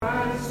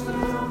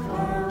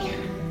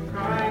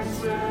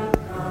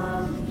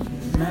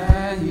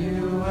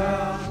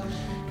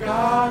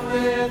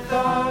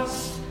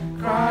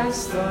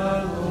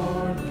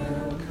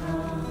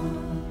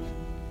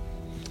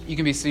You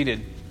can be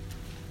seated.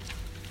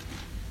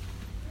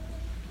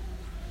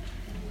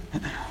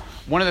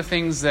 One of the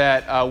things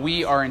that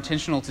we are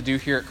intentional to do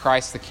here at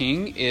Christ the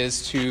King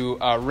is to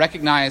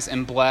recognize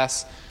and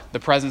bless the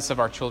presence of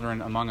our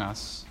children among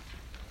us.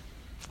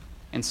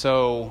 And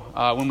so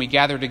when we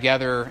gather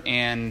together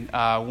and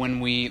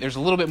there's a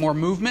little bit more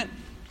movement,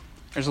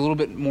 there's a little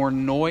bit more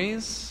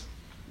noise,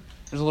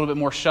 there's a little bit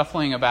more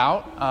shuffling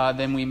about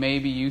than we may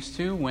be used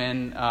to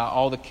when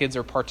all the kids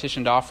are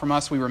partitioned off from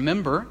us, we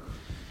remember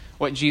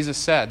what Jesus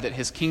said, that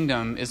his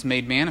kingdom is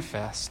made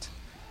manifest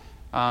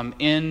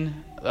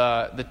in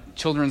the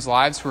children's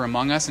lives who are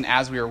among us and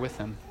as we are with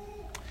them.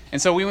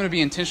 And so we want to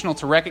be intentional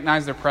to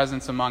recognize their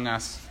presence among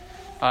us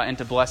and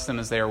to bless them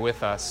as they are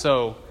with us.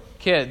 So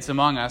kids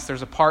among us,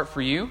 there's a part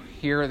for you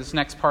here, this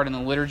next part in the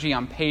liturgy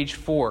on page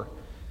 4.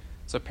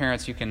 So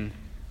parents, you can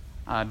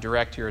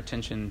direct your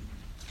attention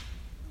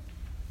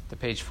to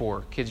page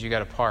 4. Kids, you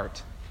got a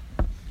part.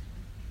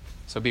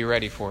 So be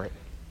ready for it.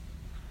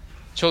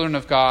 Children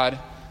of God,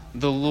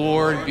 the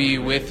Lord be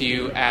with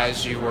you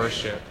as you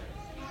worship.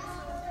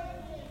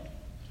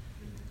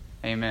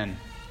 Amen.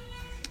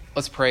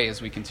 Let's pray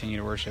as we continue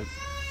to worship.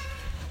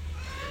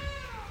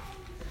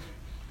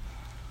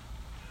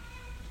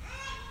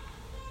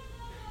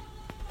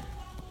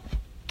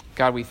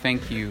 God, we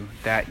thank you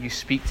that you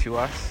speak to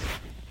us,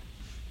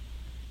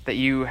 that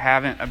you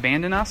haven't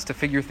abandoned us to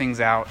figure things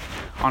out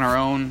on our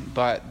own,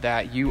 but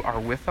that you are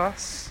with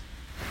us,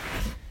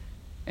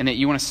 and that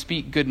you want to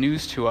speak good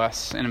news to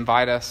us and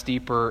invite us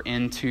deeper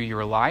into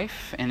your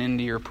life and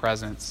into your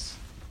presence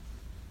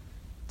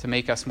to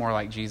make us more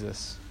like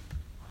Jesus.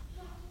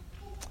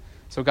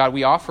 So God,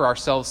 we offer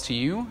ourselves to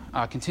you,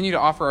 continue to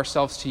offer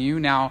ourselves to you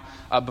now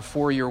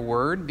before your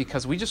word,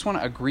 because we just want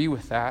to agree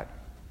with that.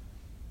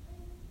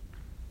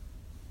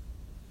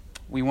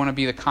 We want to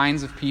be the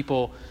kinds of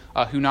people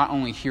who not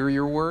only hear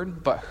your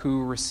word, but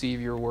who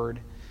receive your word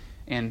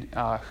and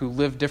who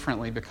live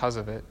differently because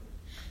of it.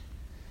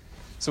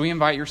 So we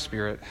invite your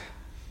Spirit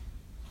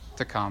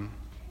to come,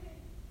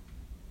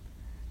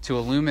 to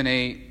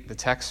illuminate the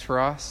text for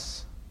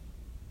us,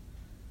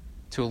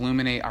 to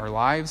illuminate our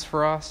lives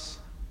for us,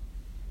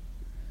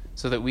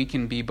 so that we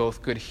can be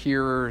both good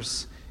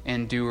hearers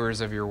and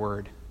doers of your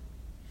word.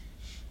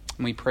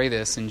 And we pray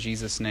this in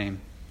Jesus'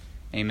 name.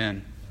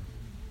 Amen.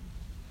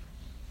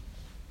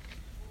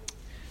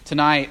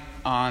 Tonight,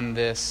 on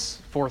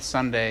this fourth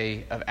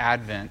Sunday of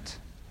Advent,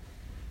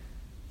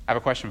 I have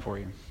a question for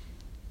you.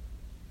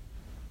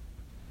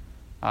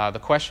 The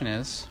question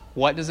is,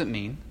 what does it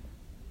mean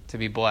to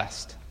be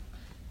blessed?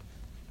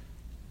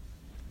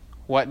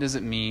 What does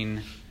it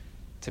mean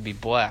to be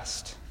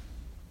blessed?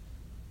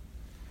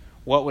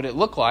 What would it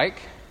look like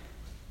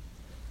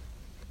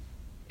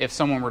if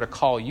someone were to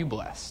call you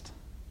blessed?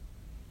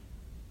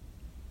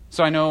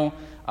 So I know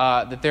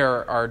that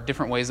there are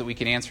different ways that we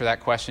can answer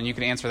that question. You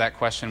can answer that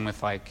question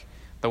with like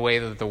the way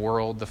that the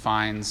world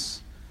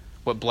defines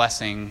what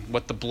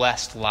the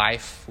blessed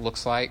life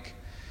looks like.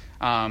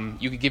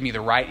 You could give me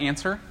the right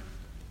answer,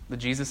 the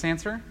Jesus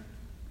answer.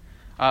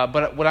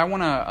 But what I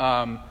want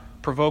to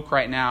provoke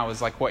right now is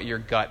like what your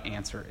gut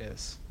answer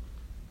is.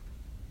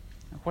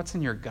 What's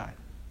in your gut?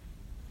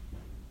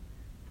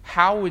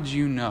 How would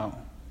you know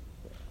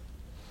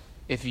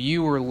if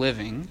you were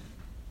living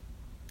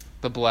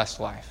the blessed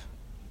life?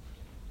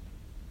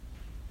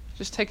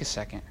 Just take a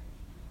second.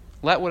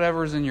 Let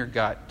whatever's in your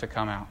gut to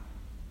come out.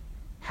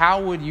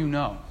 How would you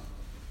know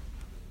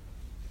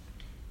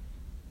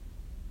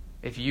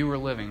if you were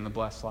living the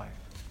blessed life?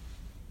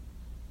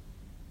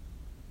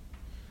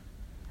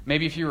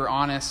 Maybe if you were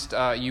honest,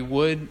 you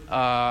would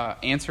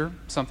answer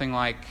something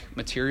like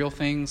material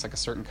things, like a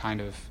certain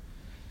kind of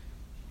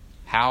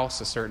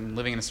house,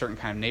 living in a certain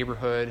kind of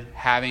neighborhood,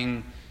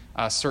 having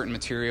certain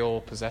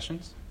material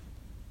possessions.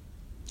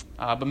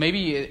 But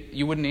maybe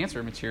you wouldn't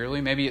answer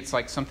materially. Maybe it's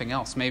like something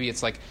else. Maybe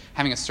it's like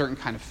having a certain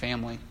kind of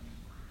family.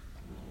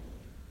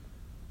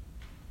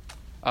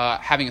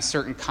 Having a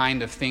certain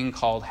kind of thing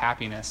called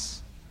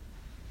happiness.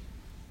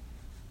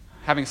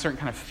 Having a certain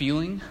kind of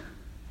feeling.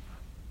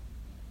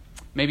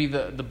 Maybe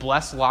the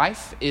blessed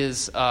life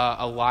is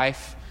a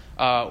life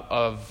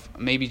of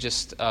maybe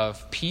just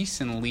of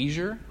peace and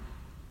leisure.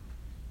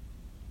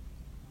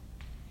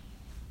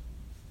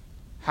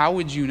 How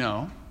would you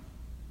know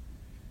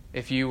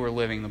if you were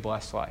living the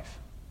blessed life?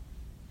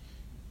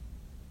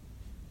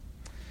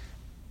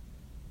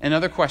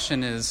 Another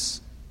question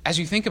is, as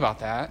you think about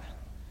that,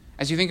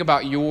 as you think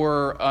about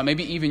your,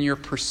 maybe even your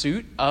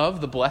pursuit of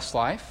the blessed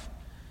life,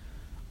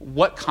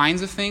 what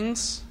kinds of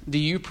things do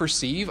you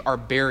perceive are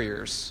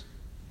barriers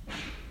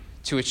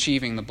to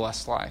achieving the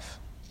blessed life?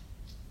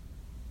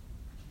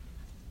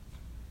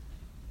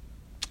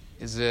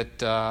 Is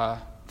it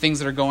things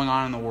that are going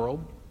on in the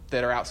world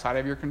that are outside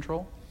of your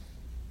control?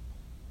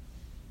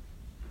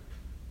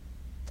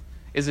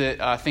 Is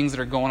it things that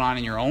are going on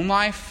in your own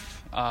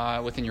life,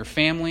 within your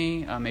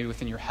family, maybe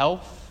within your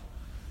health,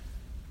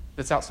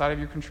 that's outside of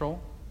your control?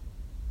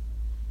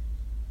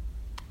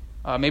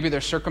 Maybe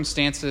there's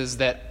circumstances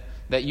that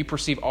you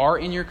perceive are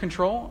in your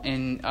control,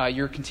 and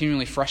you're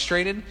continually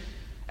frustrated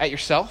at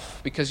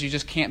yourself because you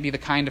just can't be the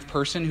kind of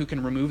person who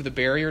can remove the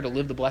barrier to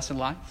live the blessed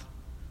life?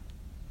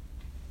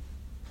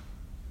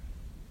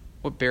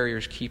 What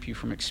barriers keep you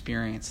from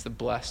experiencing the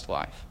blessed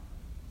life?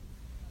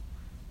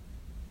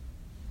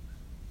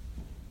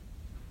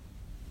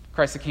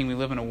 Christ the King, we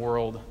live in a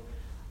world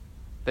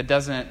that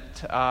doesn't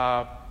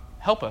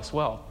help us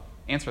well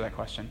answer that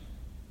question.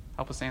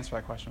 Help us answer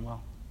that question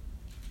well.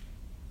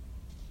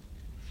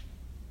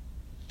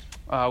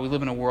 We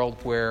live in a world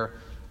where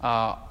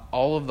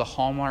all of the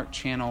Hallmark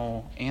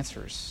Channel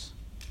answers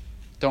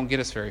don't get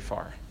us very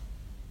far.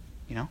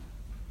 You know?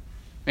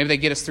 Maybe they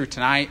get us through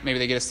tonight. Maybe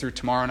they get us through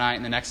tomorrow night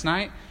and the next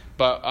night.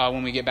 But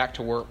when we get back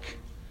to work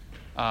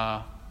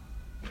the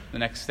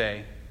next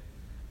day,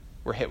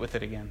 we're hit with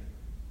it again.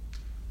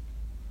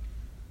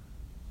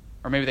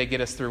 Or maybe they get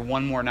us through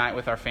one more night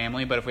with our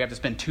family. But if we have to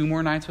spend 2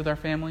 more nights with our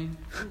family,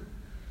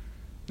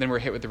 then we're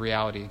hit with the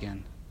reality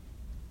again.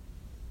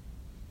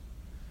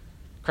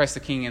 Christ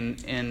the King,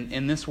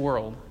 in this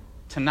world,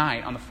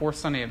 tonight, on the 4th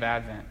Sunday of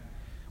Advent,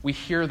 we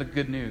hear the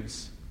good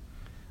news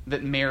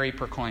that Mary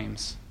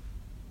proclaims.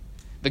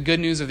 The good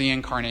news of the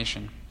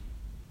Incarnation.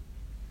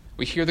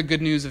 We hear the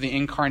good news of the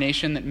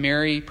Incarnation that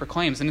Mary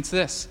proclaims, and it's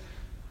this: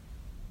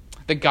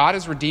 that God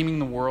is redeeming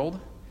the world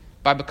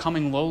by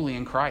becoming lowly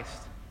in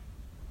Christ.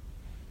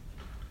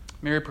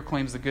 Mary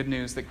proclaims the good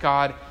news that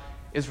God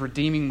is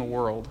redeeming the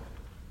world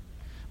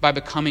by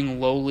becoming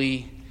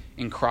lowly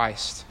in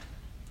Christ.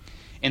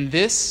 And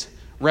this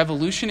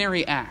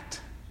revolutionary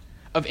act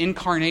of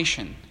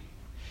incarnation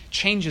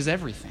changes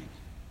everything.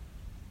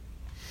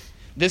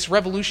 This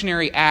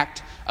revolutionary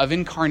act of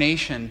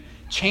incarnation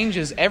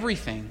changes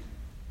everything.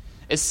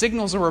 It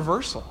signals a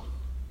reversal.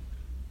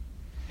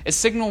 It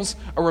signals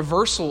a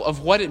reversal of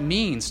what it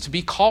means to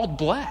be called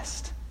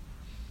blessed.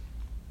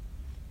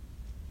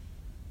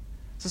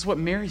 This is what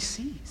Mary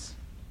sees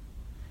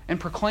and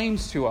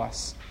proclaims to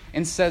us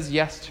and says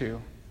yes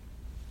to.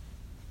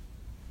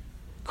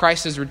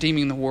 Christ is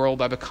redeeming the world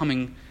by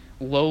becoming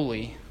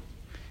lowly.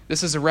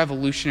 This is a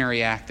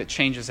revolutionary act that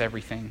changes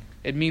everything.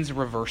 It means a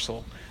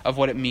reversal of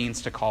what it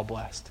means to call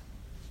blessed.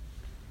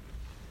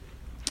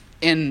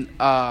 In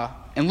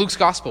Luke's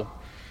Gospel,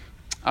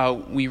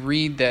 we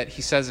read that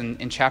he says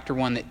in chapter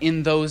 1 that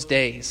in those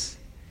days,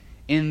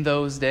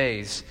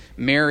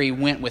 Mary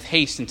went with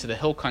haste into the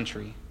hill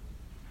country.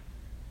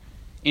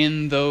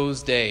 In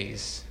those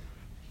days.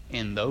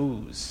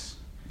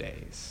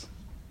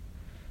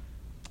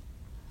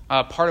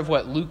 Part of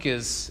what Luke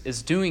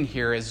is doing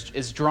here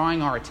is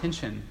drawing our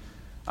attention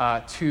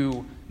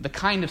to the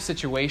kind of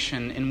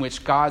situation in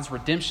which God's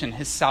redemption,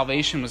 His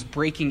salvation, was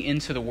breaking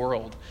into the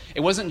world. It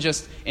wasn't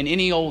just in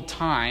any old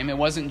time. It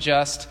wasn't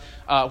just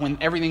when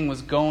everything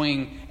was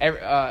going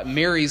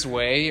Mary's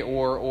way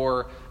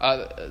or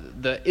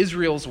the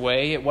Israel's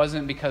way. It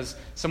wasn't because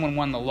someone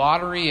won the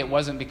lottery. It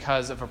wasn't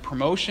because of a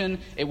promotion.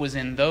 It was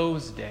in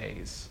those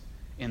days.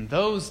 In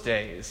those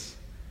days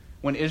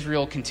when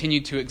Israel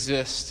continued to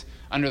exist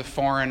under the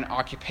foreign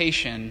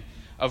occupation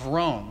of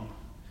Rome.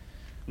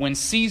 When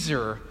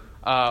Caesar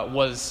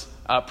was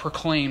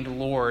proclaimed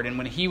Lord, and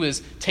when he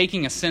was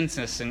taking a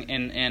census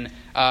and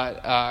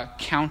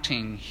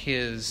counting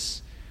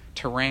his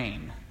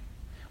terrain.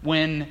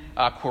 When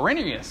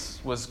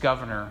Quirinius was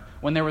governor,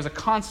 when there was a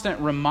constant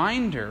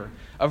reminder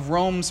of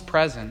Rome's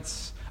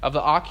presence, of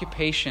the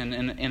occupation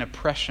and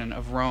oppression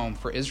of Rome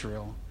for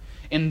Israel.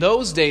 In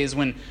those days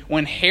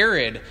when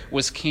Herod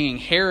was king,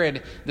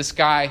 Herod, this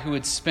guy who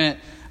had spent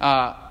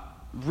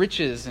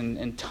riches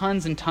and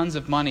tons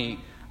of money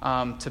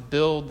to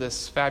build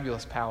this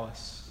fabulous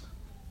palace.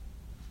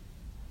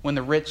 When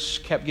the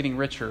rich kept getting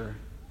richer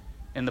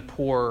and the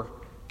poor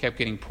kept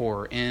getting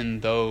poorer. In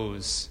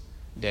those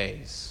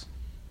days.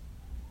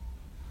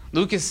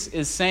 Luke is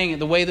saying it,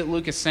 the way that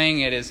Luke is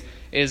saying it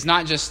is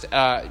not just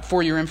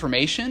for your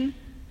information,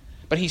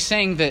 but he's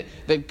saying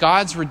that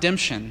God's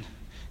redemption,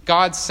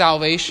 God's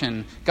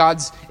salvation,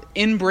 God's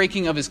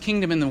inbreaking of His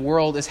kingdom in the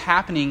world is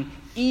happening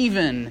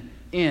even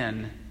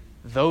in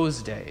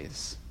those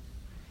days.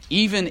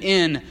 Even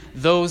in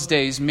those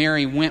days,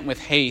 Mary went with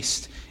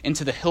haste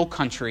into the hill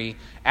country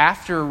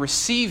after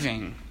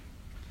receiving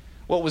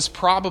what was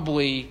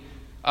probably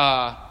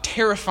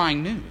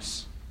terrifying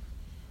news.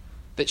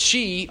 That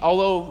she,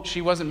 although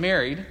she wasn't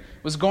married,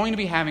 was going to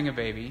be having a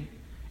baby,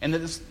 and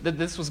that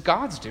this was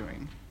God's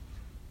doing.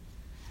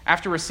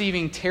 After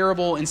receiving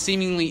terrible and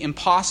seemingly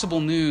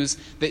impossible news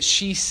that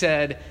she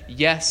said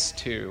yes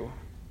to.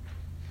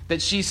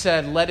 That she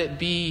said, "Let it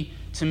be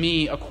to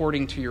me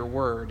according to your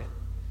word."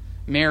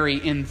 Mary,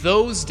 in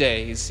those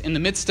days, in the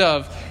midst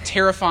of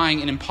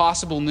terrifying and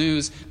impossible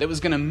news that was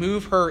going to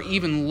move her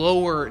even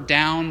lower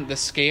down the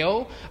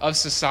scale of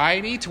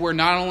society, to where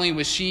not only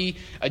was she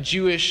a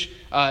Jewish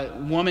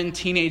woman,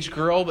 teenage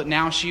girl, but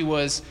now she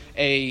was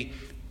a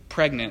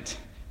pregnant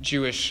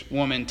Jewish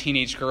woman,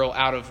 teenage girl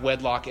out of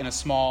wedlock in a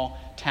small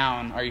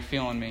town. Are you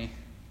feeling me?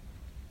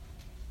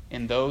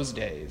 In those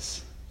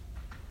days,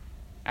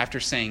 after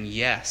saying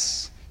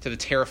yes to the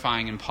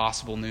terrifying,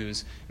 impossible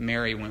news,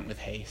 Mary went with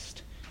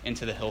haste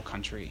into the hill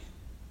country.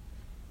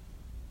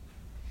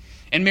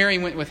 And Mary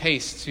went with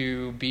haste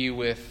to be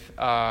with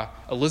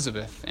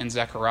Elizabeth and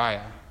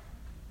Zechariah,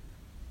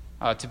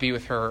 to be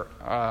with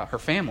her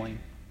family.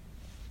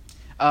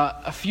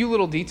 A few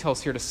little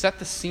details here to set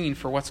the scene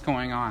for what's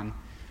going on.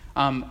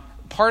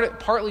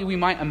 Partly we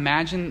might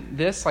imagine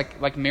this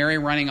like Mary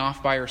running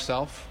off by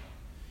herself,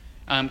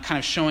 kind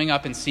of showing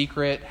up in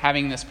secret,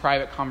 having this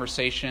private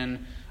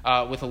conversation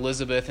with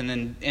Elizabeth, and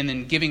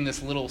then giving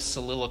this little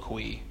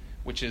soliloquy,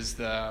 which is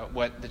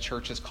what the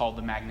church has called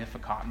the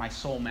Magnificat. My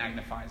soul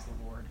magnifies the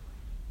Lord.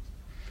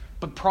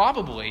 But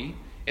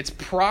it's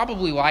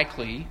probably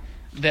likely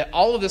that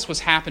all of this was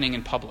happening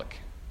in public.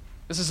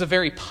 This is a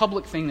very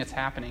public thing that's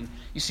happening.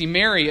 You see,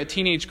 Mary, a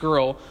teenage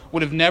girl,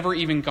 would have never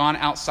even gone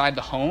outside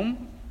the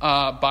home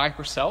by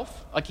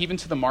herself, like even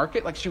to the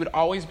market. Like she would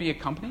always be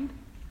accompanied.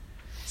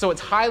 So it's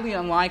highly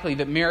unlikely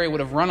that Mary would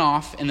have run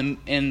off in the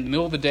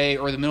middle of the day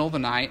or the middle of the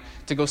night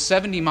to go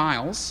 70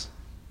 miles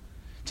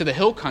to the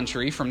hill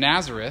country from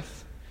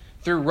Nazareth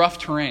through rough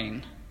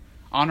terrain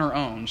on her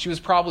own. She was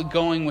probably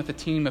going with a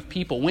team of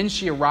people. When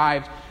she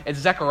arrived at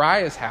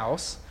Zechariah's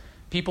house,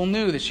 people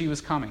knew that she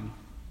was coming.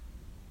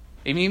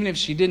 And even if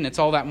she didn't, it's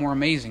all that more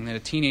amazing that a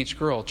teenage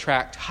girl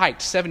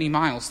hiked 70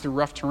 miles through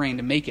rough terrain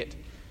to make it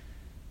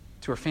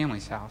to her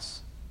family's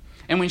house.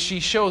 And when she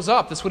shows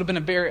up, this would have been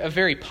a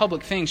very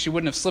public thing. She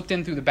wouldn't have slipped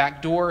in through the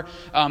back door.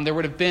 There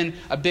would have been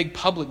a big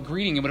public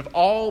greeting. It would have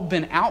all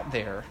been out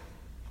there.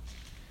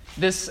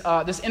 This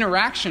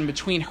interaction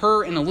between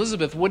her and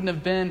Elizabeth wouldn't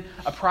have been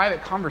a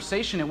private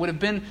conversation. It would have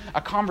been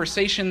a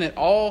conversation that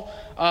all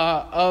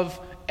of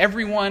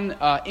everyone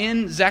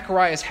in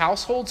Zechariah's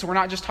household, so we're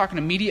not just talking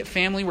immediate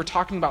family, we're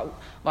talking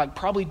about like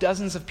probably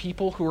dozens of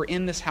people who are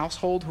in this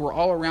household, who are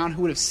all around,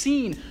 who would have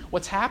seen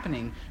what's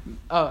happening.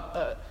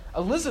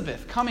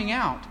 Elizabeth coming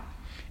out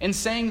and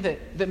saying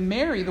that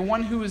Mary, the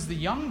one who is the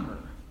younger,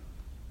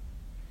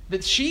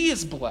 that she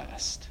is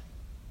blessed.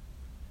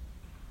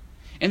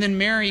 And then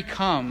Mary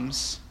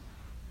comes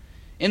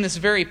in this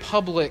very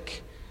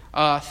public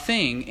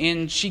thing,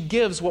 and she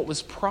gives what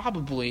was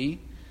probably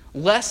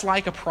less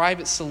like a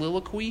private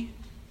soliloquy,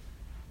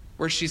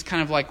 where she's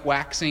kind of like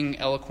waxing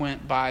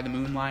eloquent by the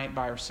moonlight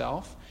by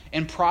herself,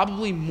 and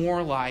probably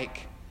more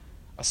like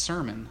a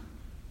sermon,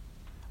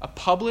 a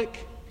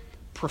public,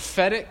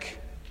 prophetic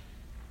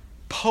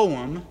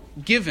poem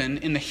given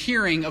in the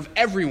hearing of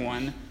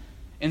everyone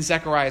in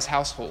Zechariah's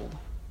household.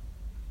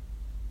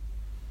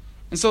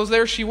 And so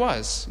there she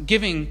was,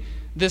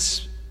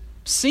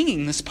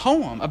 singing this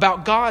poem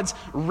about God's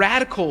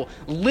radical,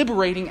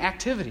 liberating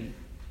activity.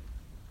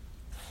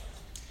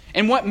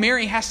 And what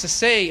Mary has to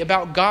say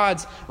about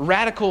God's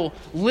radical,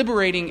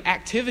 liberating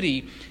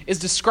activity is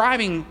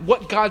describing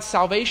what God's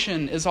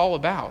salvation is all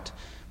about.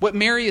 What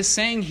Mary is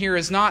saying here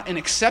is not an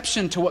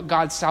exception to what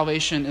God's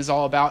salvation is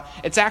all about.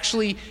 It's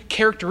actually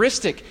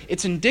characteristic.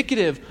 It's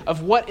indicative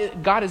of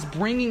what God is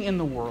bringing in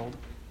the world.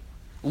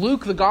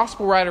 Luke, the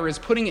gospel writer, is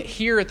putting it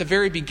here at the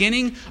very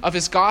beginning of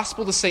his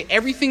gospel to say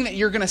everything that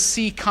you're going to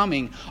see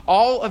coming,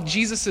 all of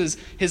Jesus's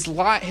his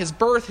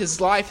birth,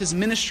 his life, his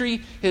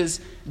ministry,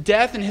 his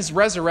death, and his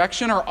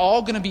resurrection are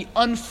all going to be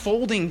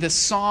unfolding this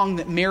song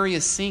that Mary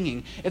is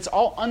singing. It's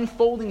all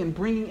unfolding and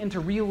bringing into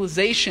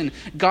realization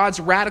God's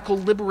radical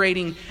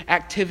liberating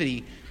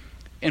activity.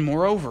 And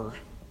moreover,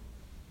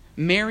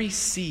 Mary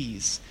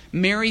sees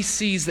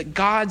that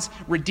God's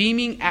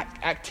redeeming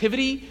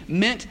activity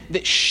meant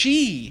that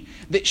she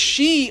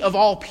of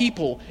all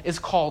people is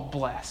called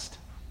blessed.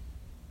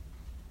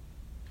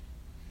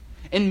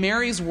 In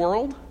Mary's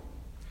world,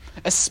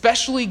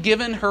 especially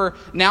given her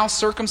now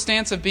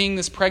circumstance of being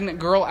this pregnant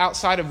girl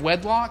outside of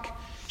wedlock,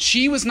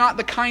 she was not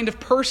the kind of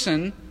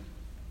person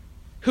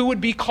who would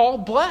be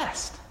called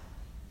blessed.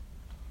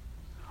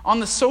 On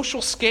the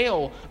social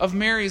scale of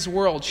Mary's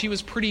world, she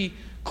was pretty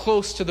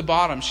close to the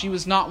bottom. She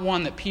was not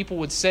one that people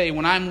would say,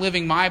 when I'm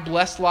living my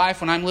blessed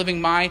life, when I'm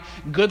living my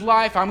good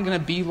life, I'm going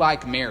to be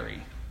like Mary.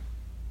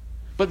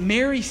 But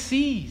Mary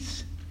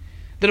sees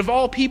that of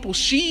all people,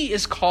 she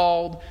is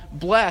called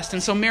blessed.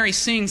 And so Mary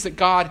sings that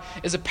God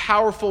is a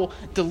powerful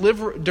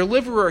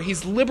deliverer.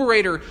 He's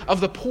liberator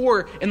of the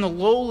poor and the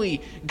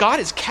lowly.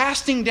 God is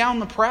casting down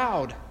the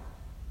proud.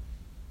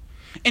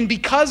 And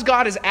because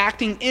God is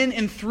acting in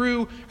and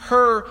through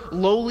her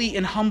lowly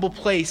and humble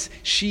place,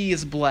 she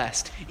is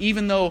blessed.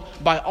 Even though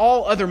by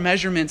all other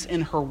measurements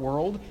in her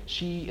world,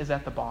 she is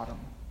at the bottom.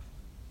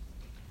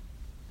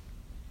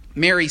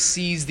 Mary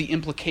sees the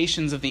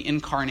implications of the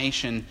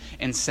incarnation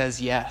and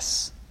says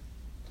yes.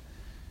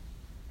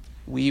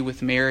 We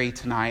with Mary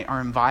tonight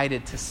are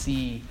invited to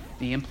see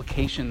the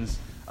implications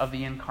of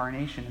the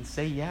incarnation and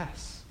say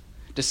yes.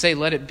 To say,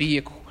 let it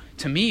be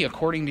to me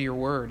according to your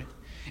word.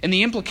 And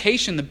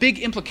the big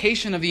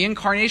implication of the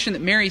incarnation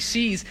that Mary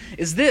sees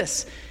is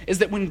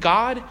that when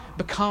God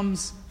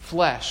becomes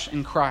flesh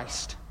in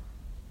Christ,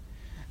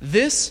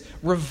 this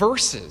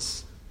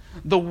reverses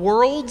the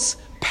world's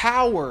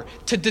power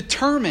to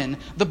determine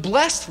the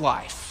blessed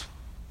life.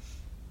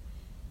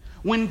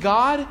 When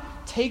God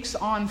takes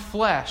on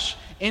flesh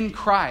in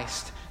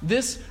Christ,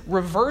 this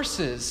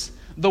reverses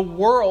the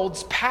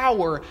world's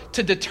power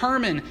to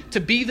determine, to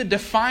be the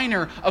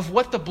definer of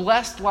what the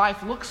blessed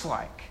life looks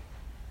like.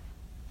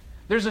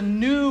 There's a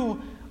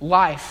new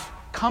life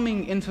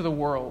coming into the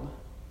world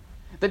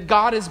that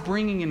God is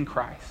bringing in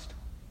Christ.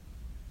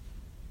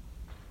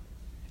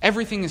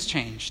 Everything has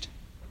changed.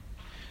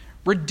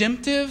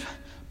 Redemptive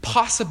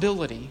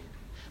possibility,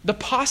 the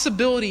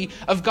possibility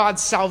of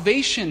God's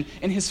salvation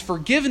and His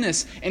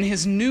forgiveness and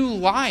His new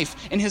life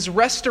and His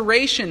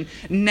restoration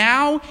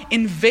now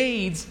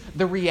invades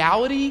the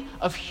reality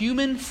of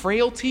human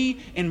frailty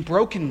and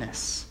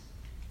brokenness.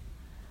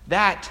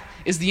 That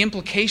is the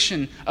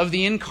implication of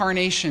the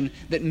incarnation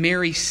that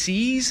Mary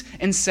sees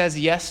and says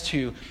yes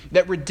to.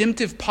 That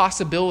redemptive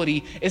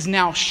possibility is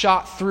now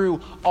shot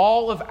through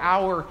all of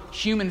our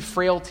human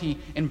frailty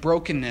and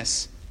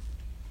brokenness.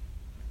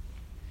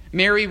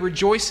 Mary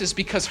rejoices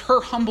because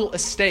her humble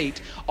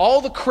estate,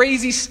 all the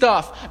crazy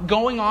stuff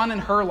going on in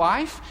her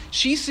life,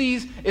 she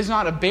sees is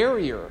not a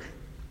barrier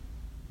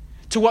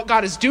to what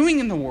God is doing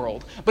in the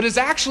world, but is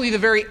actually the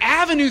very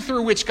avenue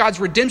through which God's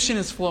redemption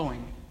is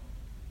flowing.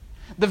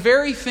 The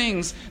very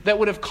things that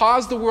would have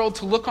caused the world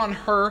to look on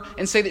her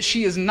and say that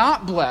she is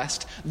not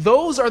blessed,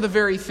 those are the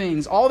very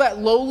things, all that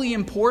lowly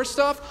and poor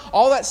stuff,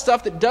 all that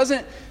stuff that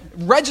doesn't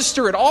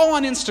register at all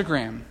on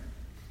Instagram.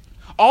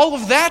 All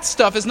of that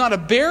stuff is not a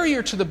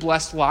barrier to the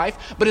blessed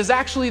life, but is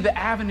actually the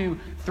avenue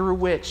through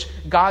which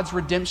God's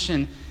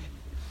redemption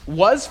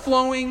was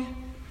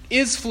flowing,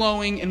 is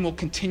flowing, and will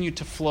continue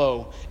to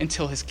flow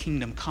until His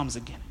kingdom comes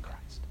again in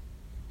Christ.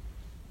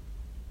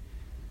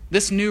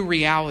 This new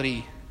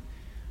reality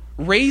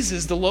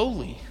raises the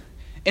lowly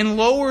and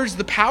lowers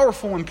the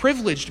powerful and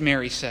privileged,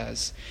 Mary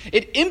says.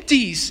 It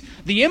empties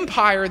the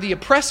empire, the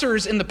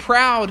oppressors, and the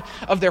proud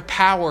of their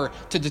power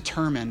to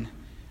determine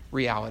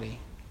reality.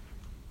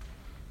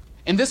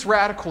 In this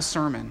radical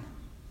sermon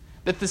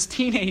that this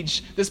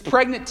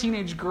pregnant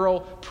teenage girl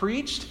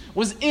preached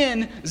was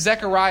in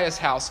Zechariah's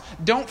house.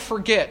 Don't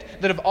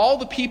forget that of all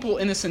the people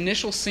in this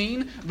initial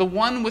scene, the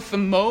one with the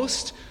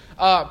most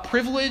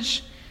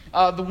privilege,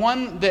 the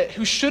one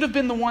who should have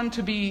been the one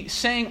to be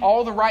saying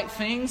all the right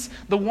things,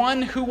 the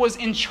one who was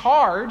in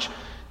charge,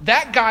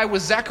 that guy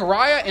was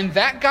Zechariah, and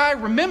that guy,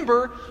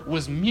 remember,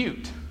 was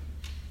mute.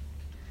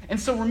 And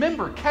so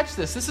remember, catch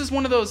this. This is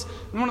one of those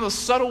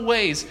subtle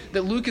ways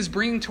that Luke is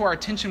bringing to our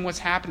attention what's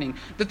happening.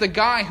 That the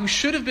guy who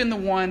should have been the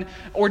one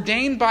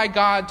ordained by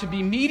God to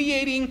be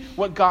mediating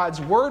what God's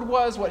word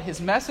was, what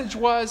His message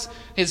was,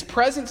 His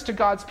presence to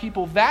God's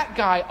people, that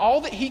guy,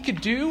 all that he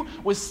could do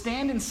was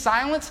stand in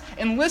silence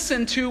and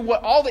listen to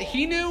what all that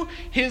he knew,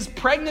 his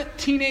pregnant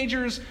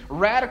teenager's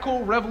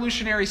radical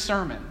revolutionary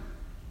sermon.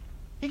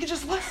 He could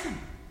just listen.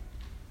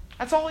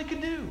 That's all he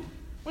could do,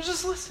 was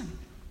just listen.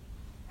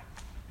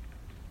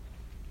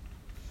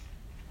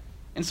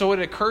 And so it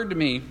occurred to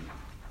me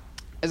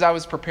as I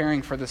was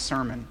preparing for this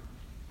sermon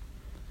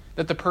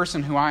that the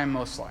person who I am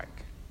most like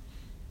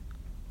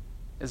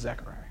is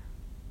Zechariah.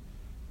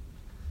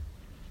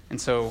 And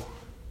so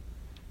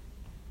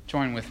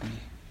join with me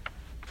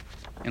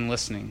in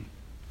listening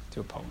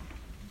to a poem.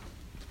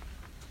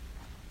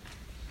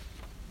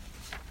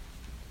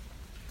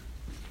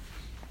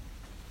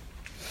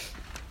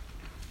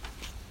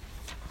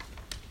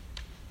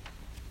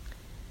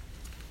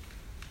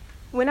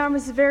 When I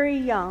was very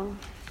young,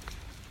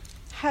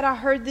 had I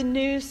heard the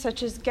news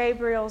such as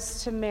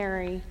Gabriel's to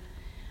Mary,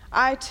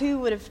 I too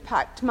would have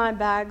packed my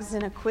bags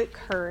in a quick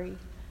hurry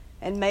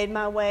and made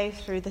my way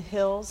through the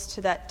hills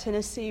to that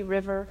Tennessee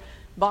River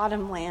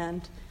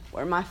bottomland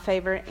where my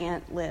favorite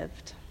aunt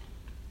lived.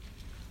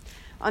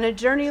 On a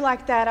journey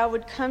like that, I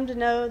would come to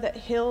know that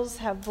hills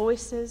have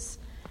voices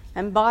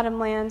and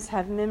bottomlands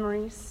have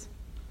memories.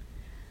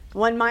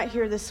 One might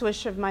hear the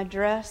swish of my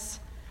dress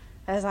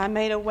as I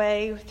made a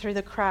way through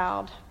the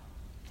crowd,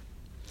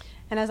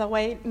 and as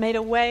I made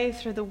a way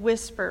through the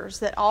whispers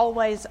that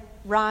always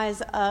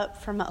rise up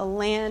from a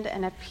land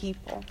and a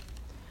people,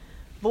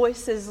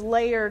 voices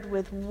layered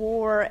with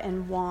war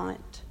and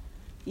want,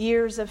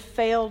 years of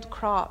failed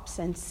crops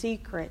and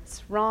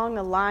secrets, wrong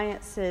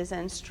alliances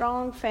and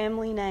strong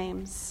family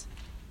names.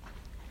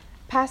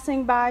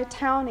 Passing by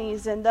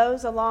townies and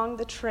those along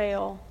the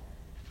trail,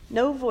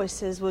 no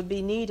voices would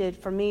be needed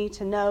for me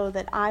to know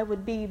that I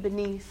would be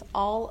beneath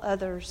all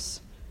others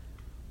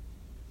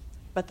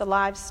but the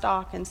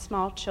livestock and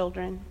small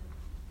children.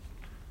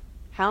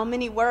 How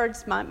many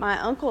words might my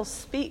uncles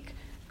speak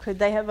could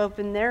they have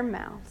opened their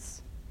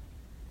mouths?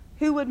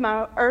 Who would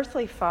my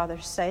earthly father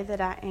say that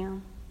I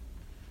am?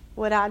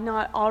 Would I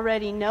not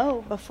already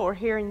know before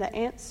hearing the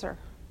answer?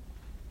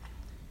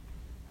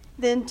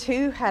 Then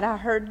too had I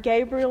heard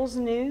Gabriel's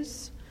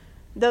news,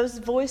 those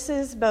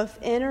voices both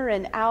inner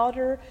and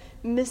outer,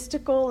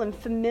 mystical and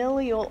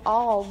familial,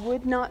 all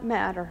would not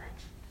matter.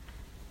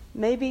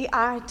 Maybe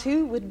I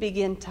too would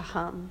begin to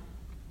hum.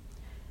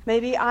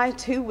 Maybe I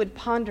too would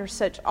ponder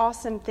such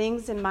awesome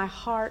things in my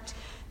heart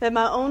that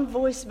my own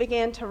voice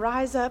began to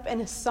rise up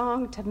in a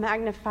song to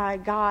magnify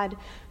God,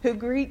 who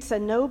greets a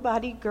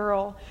nobody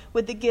girl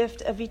with the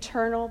gift of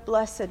eternal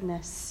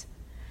blessedness.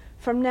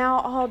 From now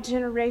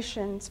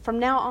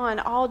on,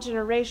 all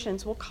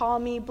generations will call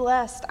me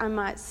blessed, I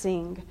might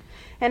sing.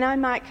 And I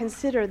might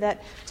consider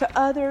that to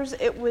others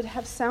it would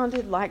have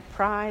sounded like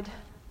pride.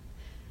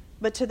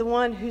 But to the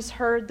one who's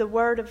heard the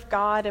word of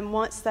God and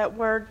wants that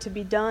word to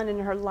be done in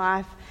her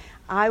life,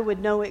 I would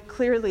know it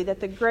clearly that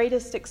the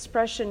greatest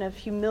expression of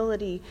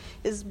humility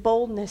is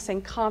boldness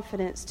and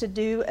confidence to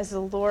do as the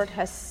Lord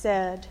has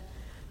said,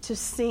 to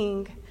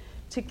sing,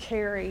 to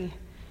carry,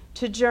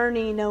 to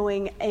journey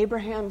knowing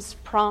Abraham's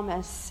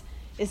promise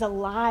is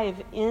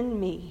alive in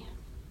me.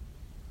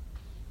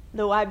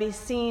 Though I be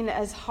seen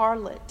as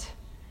harlot,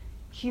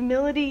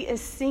 humility is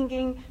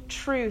singing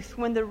truth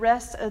when the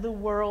rest of the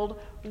world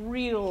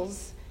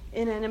reels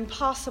in an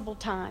impossible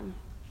time.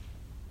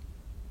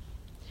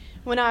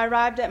 When I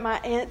arrived at my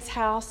aunt's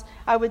house,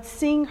 I would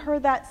sing her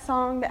that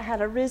song that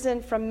had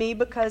arisen from me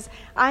because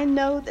I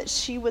know that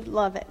she would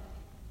love it.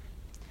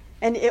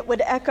 And it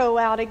would echo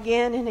out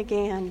again and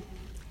again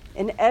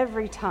in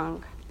every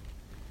tongue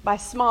by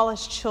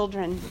smallest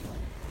children,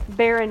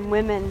 barren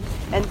women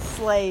and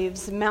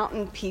slaves,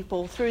 mountain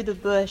people, through the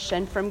bush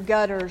and from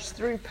gutters,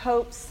 through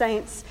popes,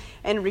 saints,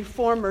 and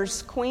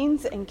reformers,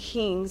 queens and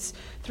kings,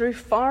 through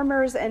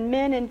farmers and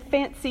men in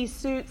fancy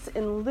suits,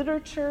 in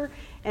literature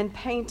and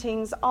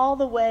paintings, all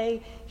the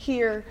way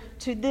here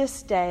to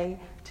this day,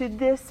 to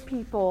this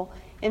people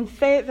in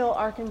Fayetteville,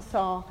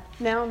 Arkansas,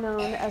 now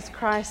known as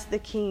Christ the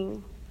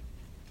King.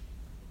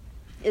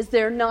 Is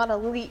there not a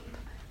leap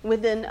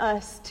within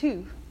us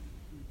too?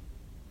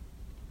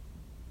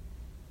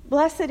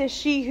 Blessed is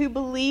she who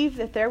believed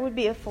that there would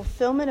be a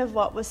fulfillment of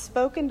what was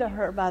spoken to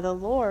her by the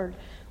Lord.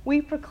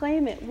 We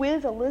proclaim it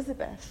with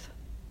Elizabeth.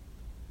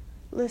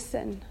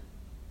 Listen.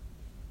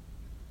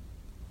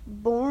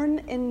 Born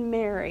in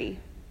Mary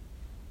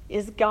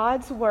is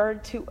God's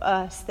word to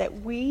us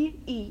that we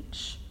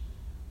each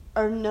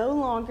are no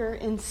longer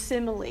in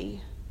simile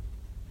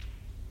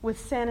with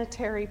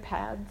sanitary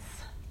pads,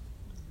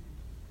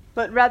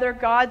 but rather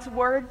God's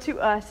word to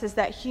us is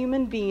that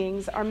human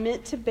beings are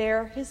meant to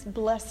bear his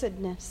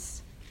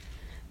blessedness.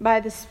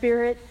 By the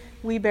Spirit,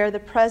 we bear the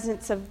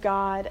presence of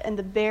God, and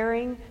the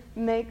bearing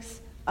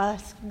makes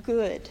us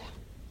good.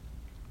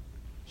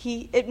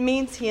 It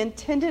means he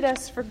intended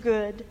us for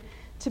good,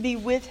 to be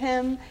with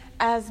him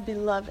as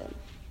beloved.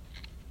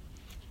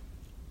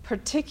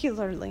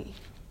 Particularly,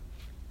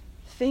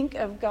 think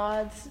of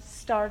God's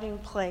starting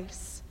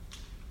place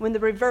when the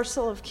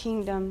reversal of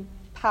kingdom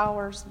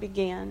powers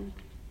began.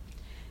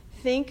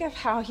 Think of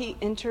how he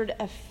entered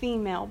a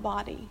female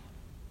body,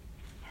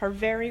 her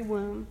very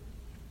womb,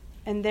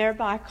 and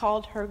thereby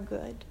called her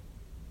good.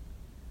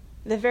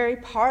 The very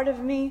part of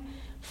me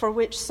for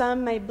which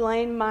some may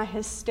blame my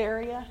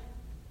hysteria,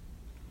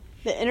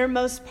 the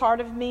innermost part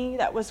of me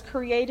that was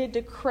created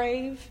to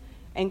crave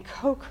and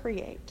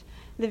co-create,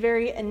 the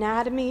very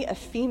anatomy of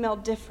female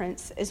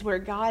difference is where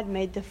God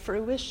made the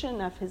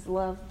fruition of his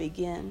love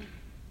begin.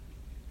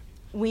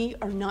 We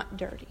are not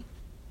dirty.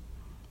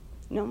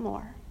 No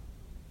more.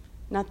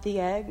 Not the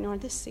egg nor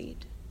the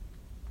seed.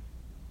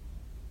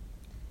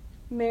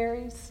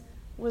 Mary's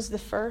was the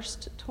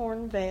first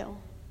torn veil.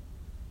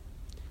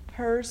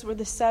 Hers were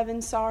the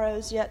 7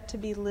 sorrows yet to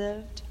be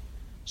lived.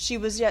 She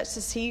was yet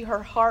to see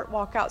her heart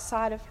walk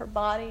outside of her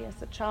body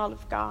as a child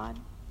of God.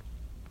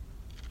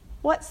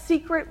 What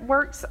secret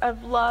works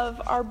of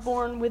love are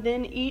born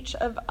within each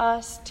of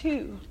us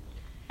too?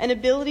 An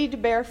ability to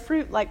bear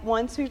fruit like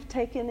ones who've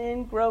taken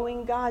in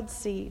growing God's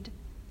seed.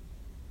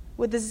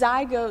 With the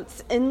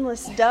zygote's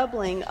endless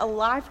doubling, a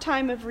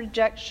lifetime of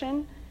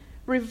rejection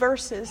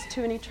reverses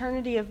to an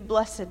eternity of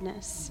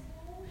blessedness.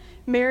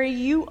 Mary,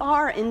 you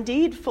are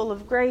indeed full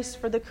of grace,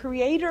 for the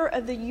Creator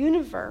of the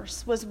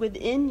universe was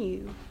within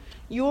you.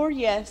 Your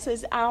yes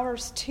is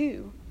ours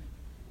too.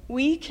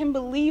 We can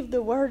believe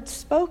the word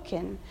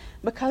spoken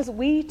because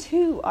we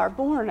too are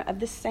born of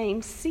the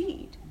same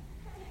seed.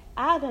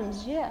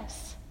 Adam's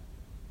yes,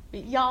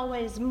 but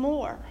Yahweh's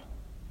more.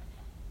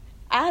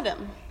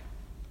 Adam,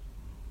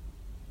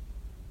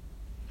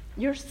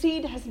 your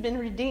seed has been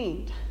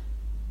redeemed.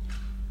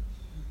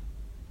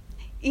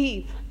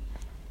 Eve,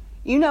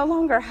 you no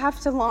longer have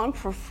to long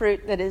for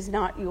fruit that is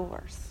not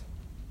yours.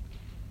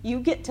 You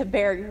get to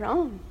bear your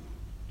own.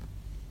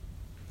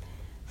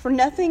 For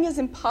nothing is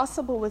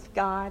impossible with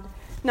God,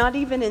 not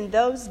even in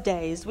those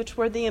days, which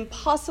were the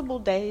impossible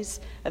days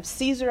of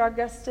Caesar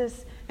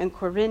Augustus and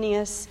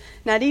Quirinius,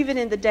 not even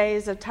in the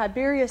days of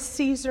Tiberius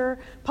Caesar,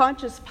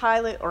 Pontius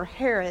Pilate, or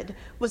Herod,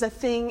 was a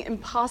thing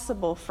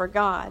impossible for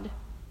God.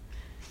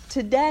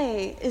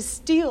 Today is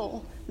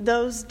still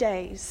those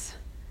days.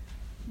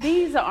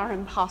 These are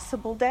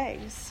impossible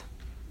days.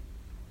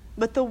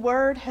 But the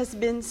word has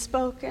been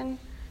spoken,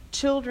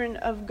 children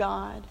of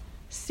God,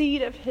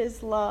 seed of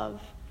his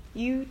love.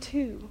 You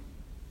too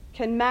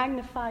can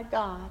magnify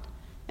God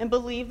and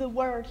believe the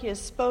word he has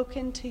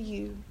spoken to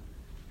you.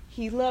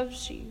 He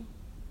loves you.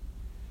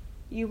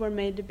 You were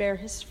made to bear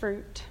his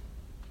fruit.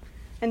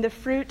 And the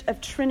fruit of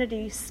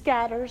Trinity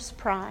scatters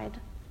pride,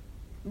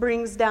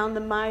 brings down the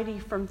mighty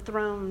from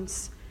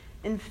thrones,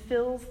 and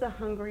fills the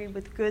hungry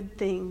with good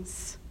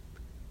things.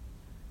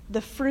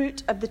 the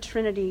fruit of the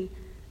Trinity,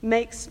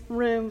 makes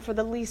room for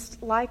the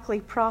least likely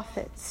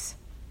prophets.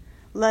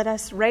 Let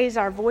us raise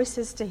our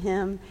voices to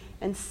him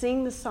and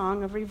sing the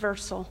song of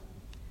reversal.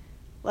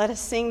 Let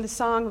us sing the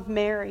song of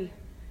Mary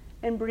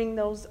and bring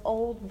those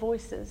old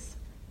voices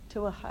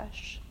to a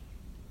hush.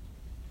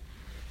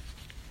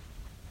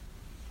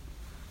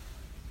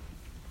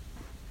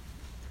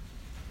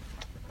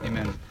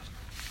 Amen.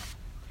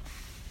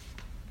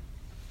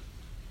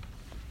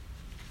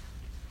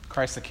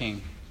 Christ the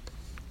King.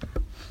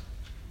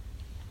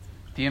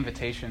 The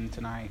invitation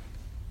tonight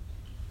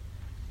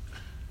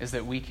is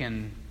that we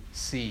can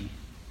see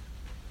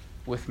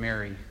with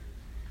Mary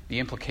the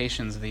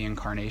implications of the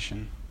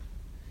incarnation,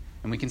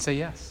 and we can say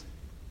yes.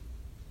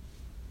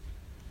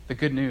 The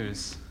good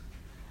news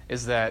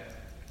is that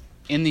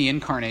in the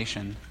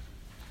incarnation,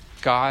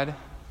 God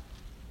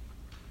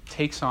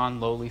takes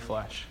on lowly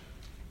flesh.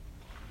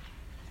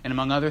 And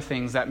among other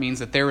things, that means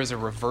that there is a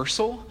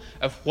reversal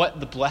of what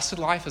the blessed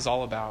life is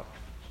all about.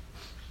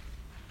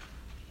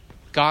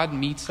 God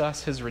meets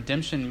us, his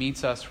redemption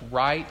meets us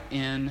right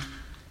in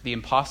the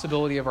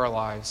impossibility of our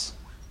lives,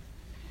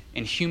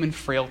 in human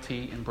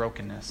frailty and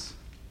brokenness.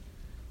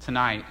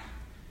 Tonight,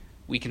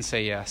 we can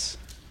say yes.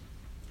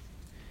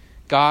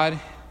 God,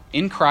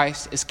 in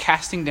Christ, is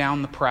casting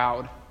down the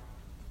proud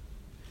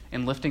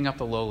and lifting up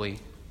the lowly.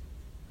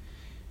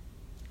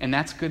 And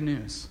that's good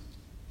news.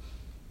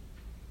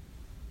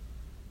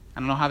 I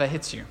don't know how that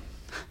hits you.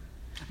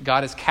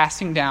 God is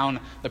casting down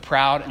the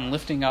proud and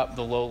lifting up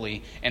the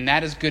lowly. And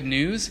that is good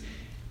news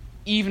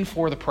even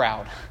for the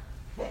proud.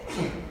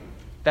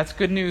 That's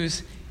good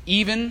news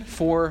even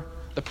for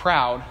the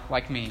proud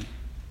like me.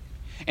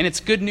 And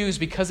it's good news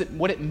because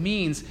what it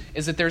means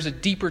is that there's a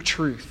deeper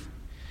truth.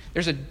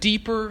 There's a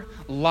deeper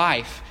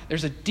life.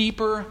 There's a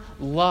deeper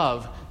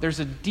love. There's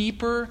a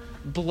deeper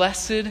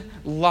blessed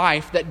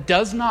life that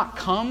does not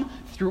come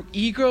through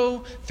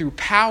ego, through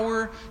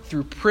power,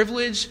 through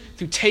privilege,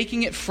 through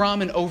taking it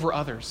from and over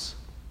others.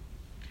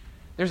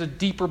 There's a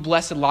deeper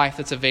blessed life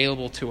that's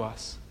available to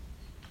us.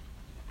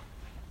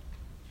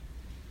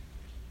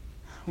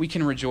 We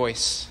can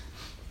rejoice.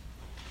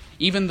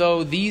 Even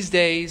though these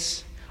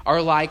days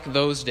are like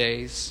those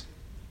days.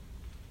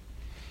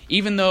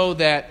 Even though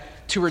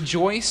that to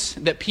rejoice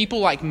that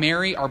people like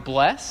Mary are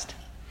blessed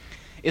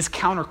is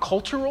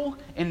countercultural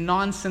and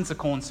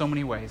nonsensical in so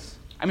many ways.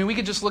 I mean, we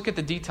could just look at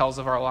the details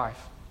of our life.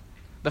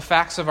 The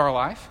facts of our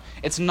life.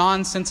 It's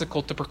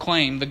nonsensical to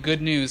proclaim the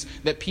good news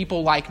that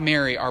people like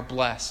Mary are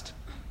blessed.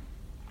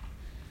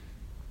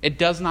 It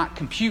does not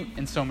compute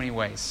in so many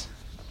ways.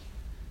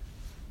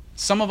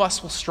 Some of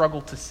us will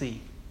struggle to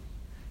see.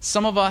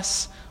 Some of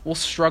us will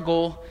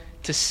struggle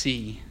to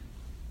see.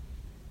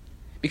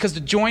 Because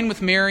to join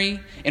with Mary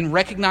in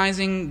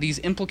recognizing these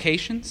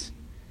implications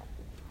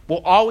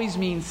will always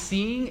mean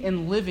seeing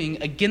and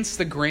living against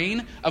the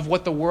grain of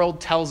what the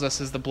world tells us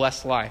is the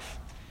blessed life.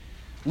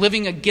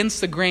 Living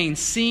against the grain,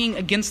 seeing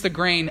against the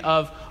grain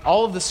of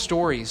all of the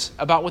stories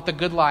about what the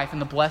good life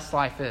and the blessed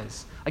life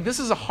is. Like, this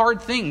is a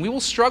hard thing. We will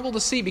struggle to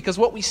see because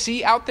what we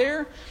see out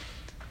there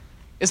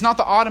is not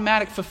the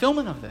automatic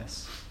fulfillment of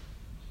this.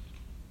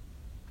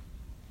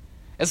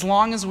 As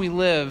long as we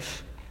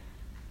live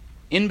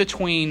in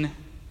between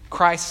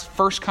Christ's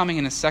first coming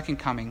and his second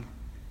coming,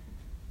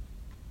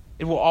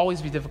 it will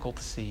always be difficult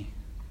to see.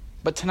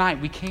 But tonight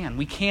we can.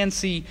 We can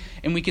see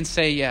and we can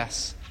say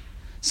yes.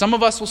 Some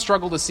of us will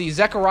struggle to see.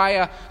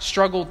 Zechariah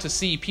struggled to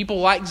see. People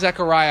like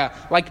Zechariah,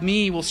 like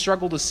me, will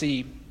struggle to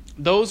see.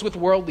 Those with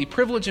worldly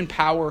privilege and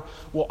power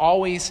will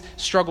always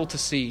struggle to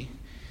see.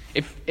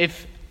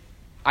 If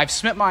I've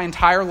spent my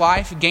entire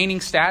life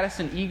gaining status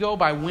and ego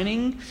by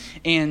winning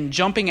and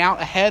jumping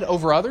out ahead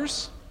over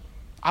others,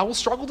 I will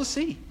struggle to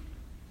see.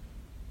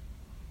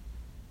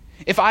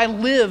 If I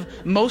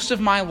live most of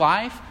my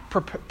life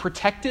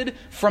protected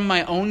from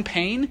my own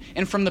pain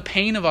and from the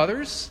pain of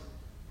others,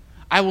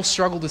 I will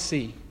struggle to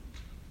see.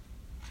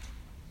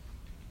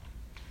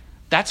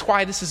 That's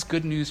why this is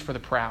good news for the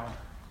proud.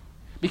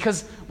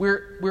 Because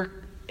we're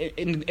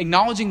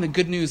acknowledging the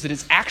good news that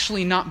it's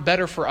actually not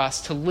better for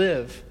us to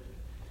live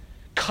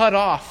cut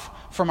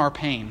off from our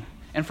pain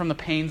and from the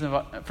pain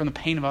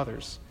of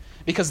others.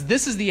 Because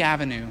this is the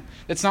avenue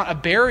that's not a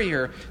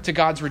barrier to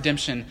God's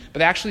redemption,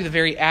 but actually the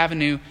very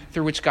avenue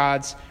through which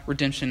God's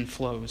redemption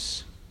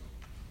flows.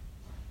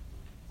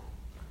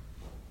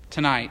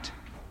 Tonight,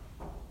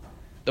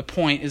 the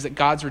point is that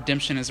God's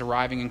redemption is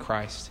arriving in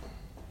Christ.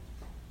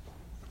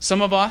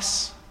 Some of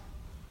us,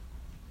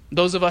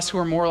 those of us who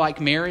are more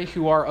like Mary,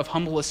 who are of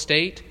humble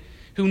estate,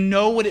 who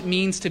know what it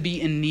means to be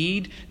in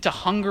need, to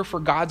hunger for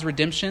God's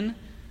redemption,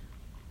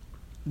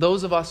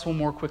 those of us will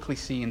more quickly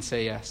see and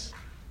say yes.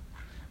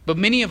 But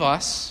many of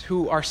us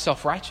who are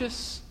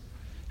self-righteous,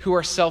 who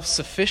are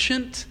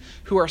self-sufficient,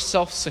 who are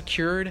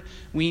self-secured,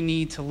 we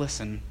need to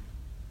listen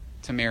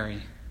to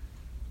Mary.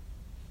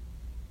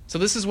 So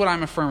this is what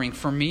I'm affirming.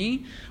 For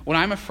me, what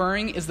I'm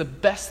affirming is the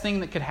best thing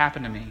that could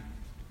happen to me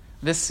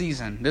this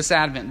season, this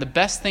Advent. The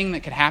best thing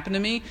that could happen to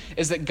me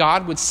is that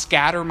God would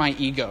scatter my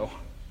ego.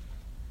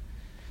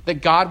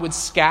 that God would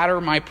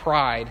scatter my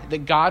pride,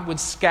 that God would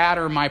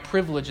scatter my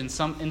privilege in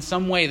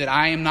some way that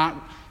I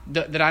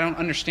don't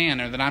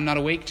understand or that I'm not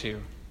awake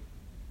to.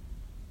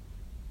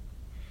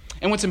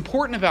 And what's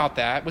important about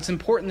that, what's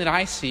important that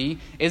I see,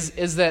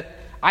 is that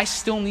I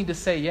still need to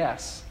say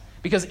yes.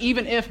 Because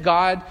even if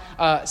God,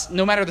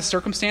 no matter the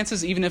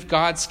circumstances, even if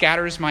God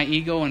scatters my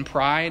ego and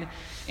pride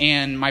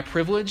and my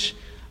privilege,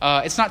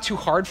 it's not too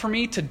hard for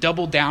me to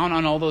double down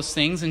on all those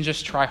things and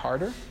just try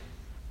harder.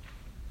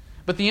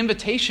 But the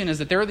invitation is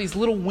that there are these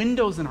little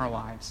windows in our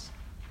lives,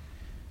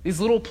 these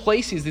little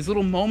places, these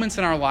little moments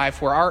in our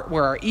life where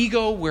our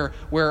ego,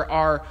 where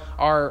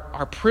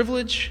our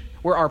privilege,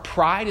 where our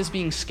pride is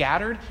being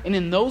scattered. And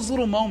in those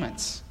little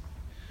moments,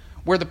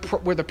 where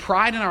the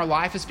pride in our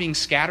life is being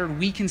scattered,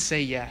 we can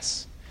say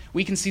yes.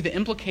 We can see the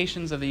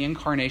implications of the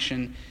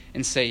incarnation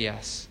and say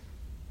yes.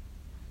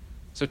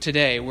 So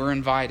today, we're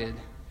invited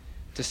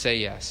to say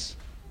yes.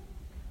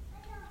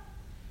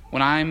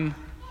 When I'm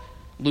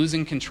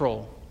losing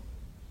control,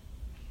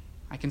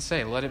 I can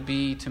say, let it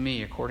be to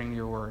me according to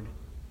your word.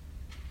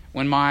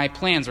 When my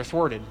plans are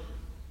thwarted,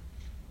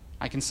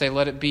 I can say,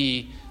 let it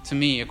be to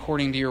me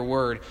according to your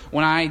word.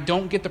 When I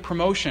don't get the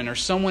promotion or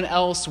someone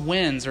else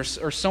wins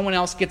or someone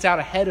else gets out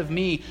ahead of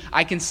me,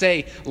 I can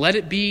say, let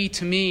it be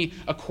to me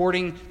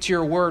according to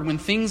your word. When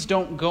things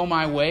don't go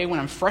my way, when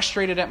I'm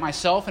frustrated at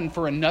myself and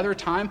for another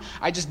time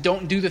I just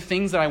don't do the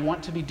things that I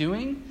want to be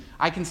doing,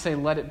 I can say,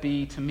 let it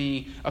be to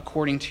me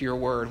according to your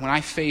word. When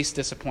I face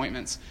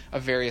disappointments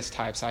of various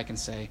types, I can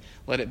say,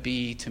 let it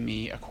be to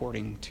me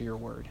according to your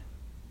word.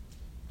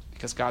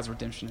 Because God's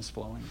redemption is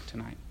flowing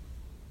tonight.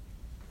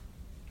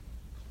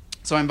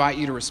 So I invite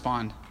you to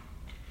respond.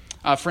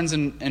 Friends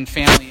and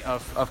family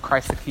of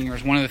Christ the King,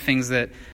 one of the things that